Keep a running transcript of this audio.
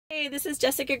Hey, this is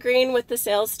Jessica Green with the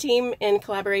sales team in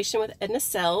collaboration with Edna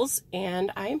Sells, and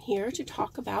I am here to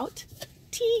talk about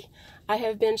tea. I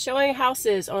have been showing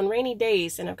houses on rainy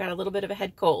days and I've got a little bit of a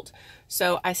head cold.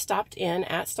 So I stopped in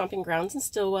at Stomping Grounds in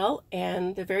Stillwell,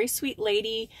 and the very sweet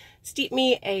lady steeped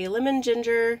me a lemon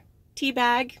ginger tea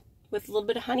bag with a little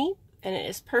bit of honey, and it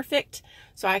is perfect.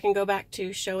 So I can go back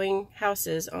to showing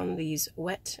houses on these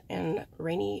wet and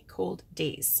rainy cold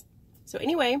days. So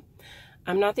anyway,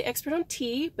 I'm not the expert on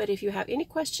tea, but if you have any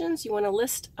questions, you want to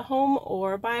list a home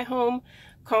or buy a home,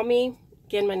 call me.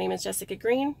 Again, my name is Jessica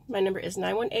Green. My number is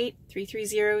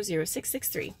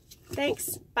 918-330-0663.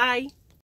 Thanks. Bye.